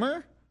The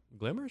glimmer?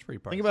 Glimmer is pretty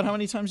pricey. Think about how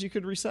many times you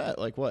could reset.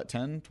 Like what,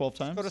 10, 12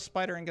 times? go to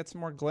Spider and get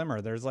some more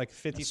glimmer. There's like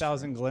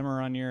 50,000 glimmer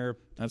on your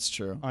That's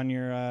true. I I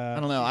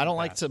don't know. I don't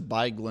like to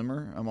buy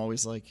glimmer. I'm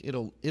always like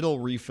it'll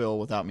refill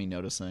without me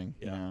noticing.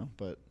 Yeah.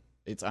 But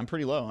I'm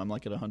pretty low. I'm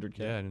like at 100K.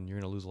 Yeah, and you're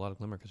going to lose a lot of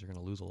glimmer because you're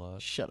going to lose a lot.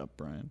 Shut up,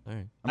 Brian. All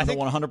right. I'm at a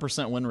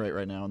 100% win rate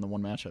right now in the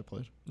one match I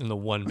played. In the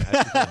one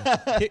match.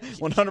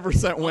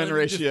 100% win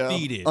ratio.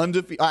 Undefeated.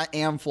 Undefeated. I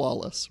am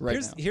flawless right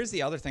now. Here's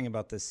the other thing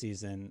about this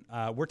season.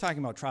 We're talking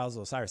about Trials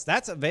of Osiris.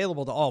 That's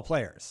available to all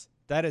players.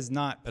 That is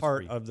not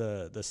part free. of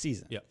the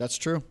season. Yeah. That's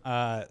true.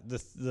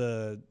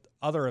 The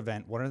other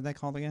event, what are they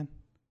called again?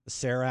 The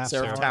Seraph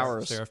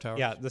Towers. Seraph Towers.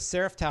 Yeah, the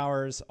Seraph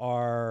Towers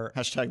are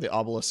Hashtag the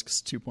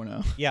obelisks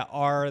 2.0.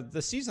 are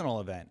the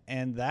seasonal event,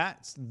 and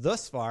that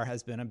thus far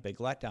has been a big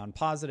letdown.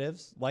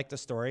 Positives, like the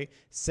story.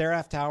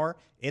 Seraph Tower,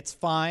 it's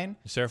fine.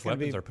 Seraph It's gonna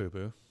weapons be- are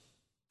poo-poo.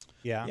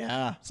 Yeah.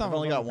 Yeah. Some I've of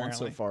only them, got one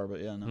so apparently. far,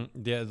 but yeah, no.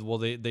 Yeah, well,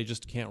 they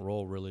just can't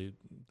roll really.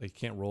 They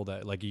can't roll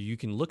that. Like, you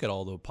can look at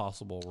all the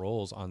possible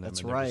rolls on them, That's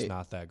and they're just right.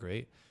 not that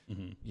great.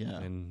 Yeah.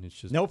 And it's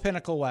just No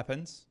pinnacle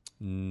weapons.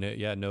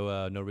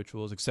 no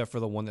rituals except for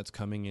the one that's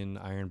coming in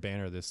Iron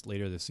Banner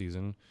later this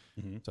season.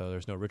 So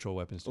there's no ritual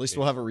weapons. At least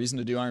we'll have a reason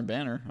to do Iron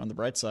Banner on the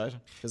bright side,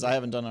 because I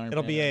haven't done Iron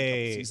It'll Banner be in a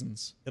a- couple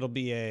seasons. It'll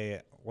be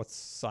a what's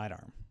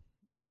sidearm?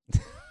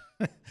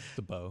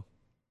 the bow.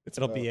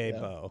 It'll be a yeah.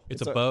 bow.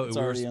 It's It's a a- bow. it's We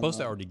were already in supposed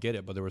to the- already get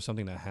it, but there was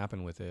something that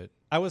happened with it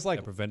I was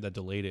like, that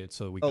delayed it.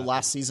 So we Oh, got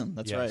last season.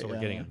 That's right. So we're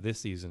yeah, getting yeah. it this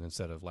season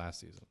instead of last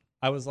season.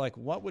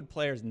 what would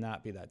players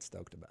not be that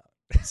stoked about?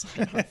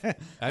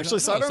 Actually,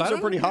 sidearms are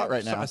pretty hot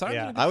right now.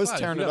 Yeah. I was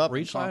tearing it up in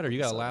Reach Slide, or you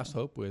got a confidence, Last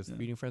Hope with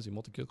Feeding Frenzy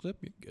multi-kill clip.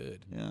 You're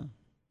good. Yeah.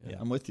 Yeah.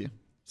 I'm with you.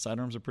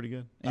 Sidearms are pretty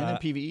good. And in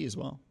PvE as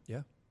well.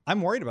 Yeah.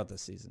 I'm worried about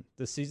this season.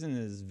 This season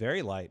is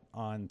very light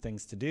on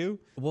things to do.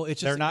 Well, it's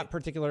just They're not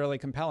particularly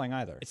compelling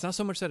either. It's not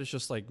so much that it's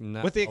just like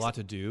not With the a lot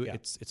to do. yeah.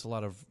 It's a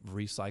lot of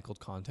recycled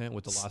content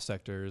with the lost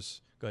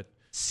sectors. Good.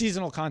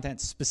 Seasonal content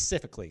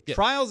specifically. Yeah.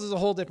 Trials is a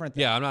whole different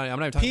thing. Yeah, I'm not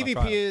even talking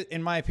about trials. PvP,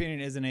 in my opinion,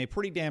 is in a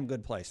pretty damn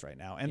good place right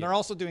now. And they're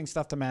also doing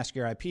stuff to mask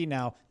your IP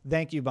now.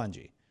 Thank you,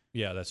 Bungie.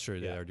 Yeah, that's true.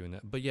 They Yeah. are doing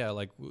that. But yeah,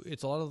 like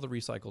it's a lot of the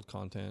recycled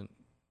content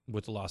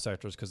with the lost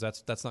sectors because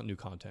that's not new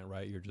content,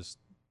 right? You're just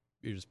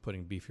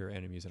putting beefier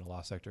enemies in a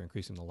lost sector,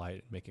 increasing the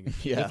light, and making it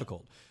Yeah.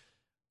 difficult.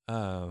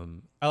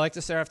 I like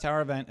the Seraph Tower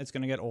event. It's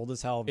going to get old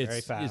as hell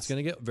very fast. It's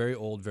going to get very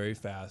old very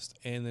fast.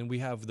 And then we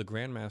have the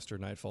Grandmaster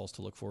Nightfalls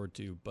to look forward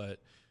to, but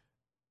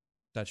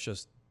that's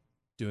just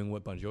doing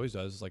what Bungie always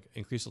does, like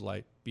increase the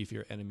light,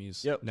 beefier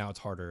enemies. Yep. Now it's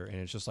harder. And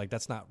it's just like,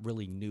 that's not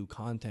really new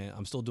content.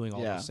 I'm still doing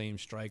all Yeah. the same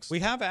strikes. We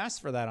have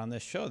asked for that on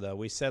this show, though.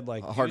 We said,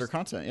 like, Harder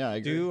content. Yeah, I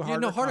agree. do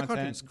harder harder content.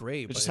 content's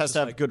great. It but just it's has to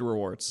have like, good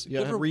rewards. You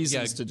have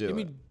reasons to do give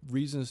it. me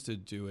reasons to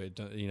do it.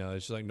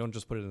 It's just like, don't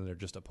just put it in there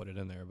just to put it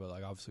in there. But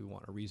like, obviously, we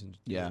want a reason to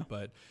do Yeah. it.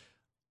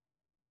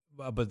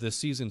 But this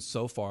season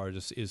so far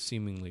just is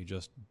seemingly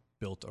just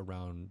built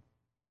around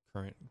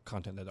current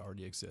content that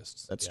already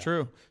exists. That's Yeah.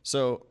 true.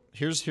 So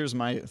here's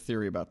my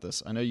theory about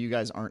this. I know you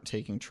guys aren't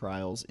taking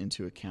trials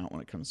into account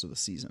when it comes to the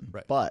season,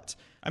 Right. but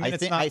I mean,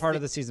 it's not part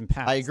of the season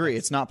pass. I agree.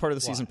 That's It's not part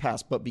of the why. season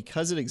pass, but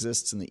because it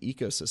exists in the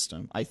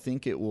ecosystem, I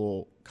think it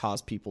will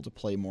cause people to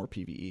play more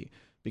PvE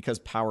because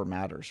power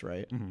matters,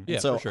 right? And Yeah,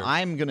 so for sure.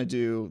 I'm going to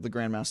do the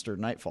Grandmaster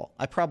Nightfall.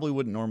 I probably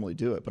wouldn't normally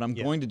do it, but I'm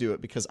going to do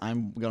it because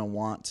I'm going to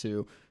want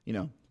to,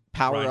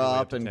 power Grind your way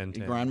up up to and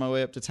 10-10. grind my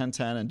way up to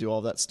 10-10 and do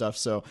all that stuff.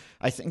 So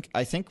I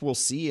think we'll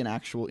see an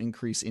actual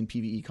increase in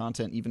PvE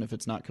content, even if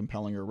it's not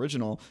compelling or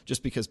original,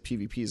 just because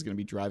PvP is going to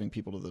be driving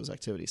people to those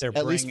activities. They're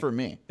At least bringing- for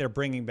me. They're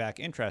bringing back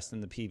interest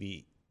in the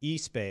PvE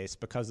space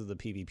because of the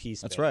PvP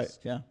space. That's right.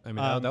 Yeah. I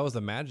mean, that was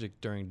the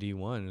magic during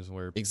D1 is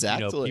where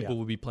Exactly. people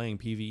would be playing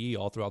PvE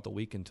all throughout the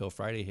week until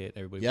Friday hit.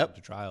 Everybody Yep. went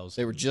to trials.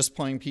 They were just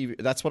playing PvE.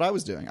 That's what I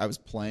was doing. I was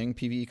playing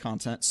PvE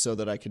content so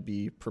that I could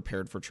be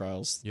prepared for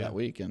trials that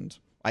week. And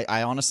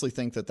I honestly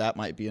think that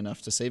might be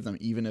enough to save them,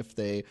 even if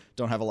they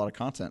don't have a lot of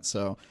content.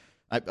 So,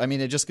 I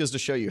mean, it just goes to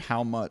show you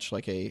how much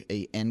like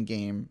a end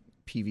game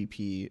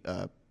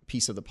PvP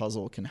piece of the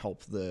puzzle can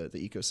help the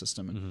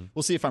ecosystem. And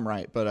we'll see if I'm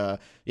right. But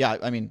yeah,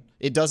 I mean,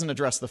 it doesn't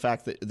address the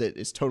fact that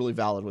it's totally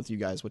valid with you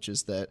guys, which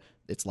is that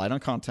it's light on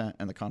content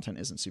and the content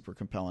isn't super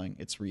compelling.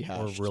 It's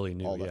rehashed. Or really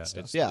new. All that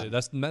Yeah.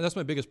 stuff. That's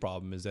my biggest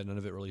problem is that none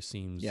of it really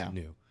seems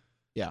new.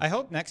 Yeah. I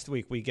hope next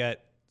week we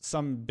get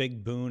some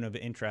big boon of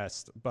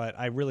interest, but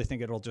I really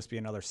think it'll just be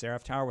another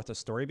Seraph Tower with a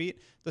story beat.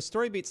 The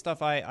story beat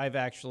stuff I've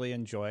actually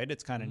enjoyed.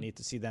 It's kind of neat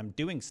to see them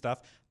doing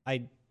stuff.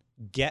 I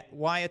get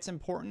why it's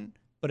important,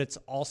 but it's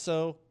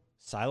also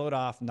siloed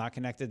off, not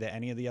connected to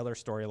any of the other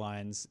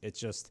storylines. It's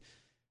just,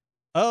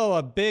 oh,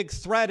 a big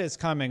threat is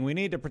coming. We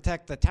need to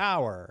protect the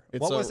tower.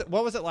 What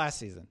was it last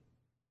season?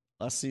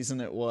 Last season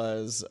it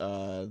was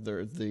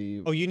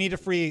the Oh, you need to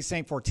free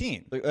Saint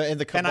 14. And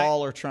the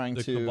Cabal are trying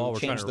to Cabal were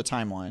change trying the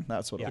timeline.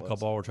 That's what it The was.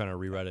 Cabal were trying to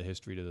rewrite a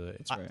history to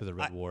the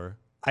Red War.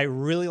 I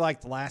really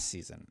liked last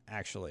season,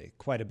 actually,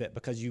 quite a bit,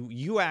 because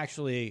you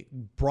actually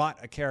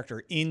brought a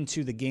character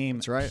into the game,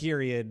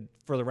 period,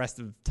 for the rest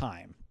of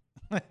time.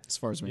 As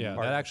far as we know.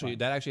 that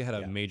actually had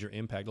a major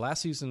impact.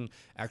 Last season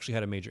actually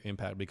had a major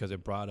impact because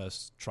it brought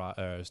us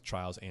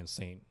Trials and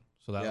Saint,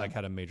 so that like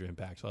had a major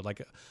impact. So I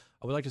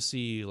would like to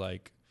see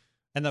like.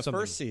 And the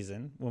first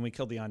season, when we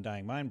killed the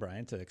Undying Mind,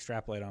 Brian, to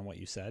extrapolate on what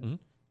you said,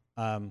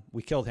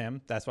 we killed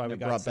him. That's why we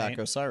got brought Saint.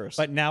 back Osiris.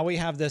 But now we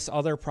have this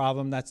other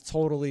problem that's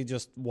totally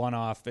just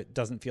one-off. It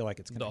doesn't feel like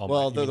it's going to.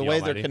 Well, the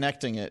way they're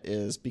connecting it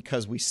is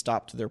because we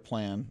stopped their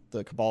plan,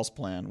 the Cabal's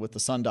plan, with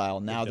the sundial.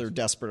 Now they're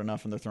desperate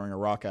enough and they're throwing a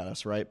rock at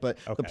us, right? But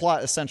the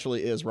plot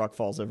essentially is rock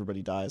falls,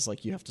 everybody dies.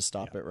 Like, you have to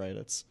stop it, right?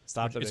 It's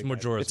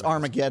Majora's It's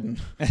Armageddon.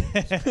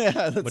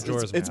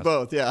 It's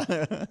both, yeah.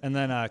 And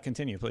then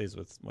continue, please,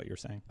 with what you're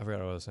saying. I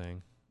forgot what I was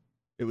saying.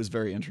 It was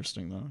very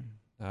interesting, though.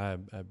 I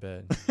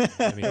bet.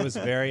 I mean, it was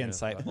very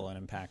insightful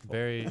and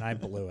impactful. And I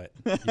blew it.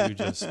 You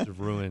just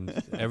ruined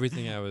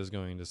everything I was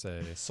going to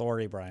say.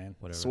 Sorry, Brian.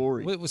 Whatever.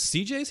 Sorry. Wait, was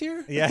CJ's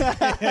here?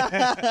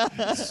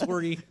 Yeah.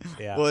 Sorry.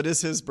 Yeah. Well, it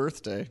is his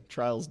birthday,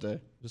 Trials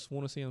Day. Just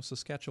want to see him.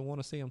 Saskatchewan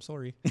want to say I'm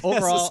sorry.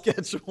 Overall,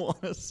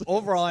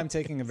 I'm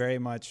taking a very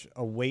much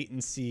a wait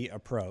and see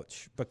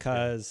approach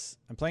because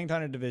I'm playing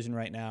Thunder Division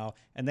right now,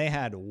 and they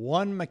had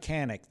one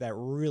mechanic that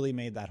really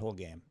made that whole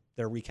game,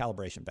 their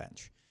recalibration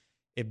bench.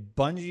 If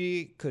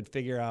Bungie could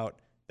figure out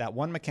that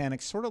one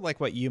mechanic, sort of like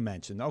what you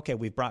mentioned, okay,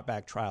 we've brought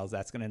back Trials,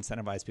 that's going to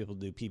incentivize people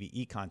to do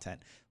PvE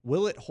content.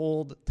 Will it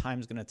hold?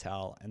 Time's going to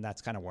tell, and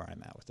that's kind of where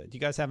I'm at with it. Do you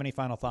guys have any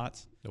final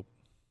thoughts? Nope.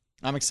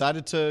 I'm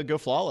excited to go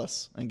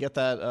flawless and get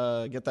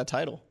that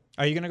title.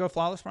 Are you going to go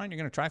flawless, Brian? You're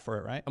going to try for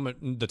it, right?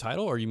 The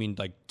title, or you mean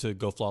like to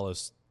go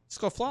flawless? Let's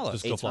go flawless.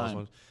 Just go flawless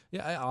ones.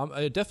 Yeah,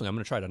 I definitely. I'm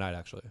going to try tonight,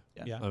 actually.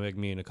 Yeah. Like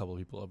me and a couple of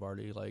people have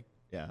already like.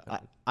 Yeah,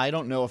 I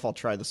don't know if I'll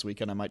try this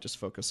weekend. I might just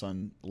focus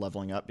on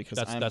leveling up because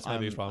that's my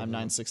biggest problem. I'm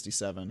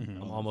 967.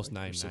 Mm-hmm. I'm almost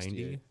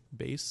 990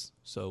 base,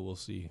 so we'll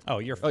see. Oh,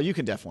 you're fine. Oh, you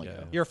can definitely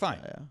go. You're fine.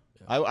 Yeah.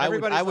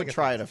 I would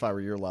try it if I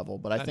were your level,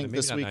 but I think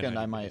this weekend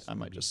I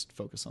might just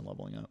focus on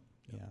leveling up.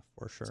 Yeah,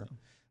 for sure. So.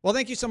 Well,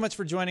 thank you so much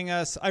for joining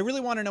us. I really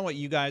want to know what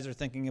you guys are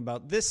thinking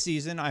about this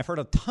season. I've heard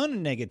a ton of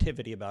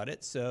negativity about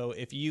it. So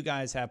if you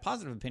guys have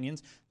positive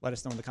opinions, let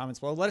us know in the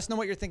comments below. Let us know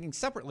what you're thinking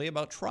separately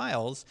about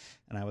Trials,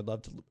 and I would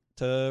love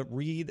to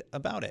read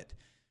about it.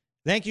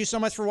 Thank you so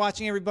much for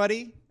watching,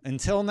 everybody.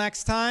 Until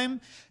next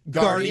time,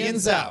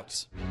 Guardians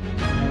out.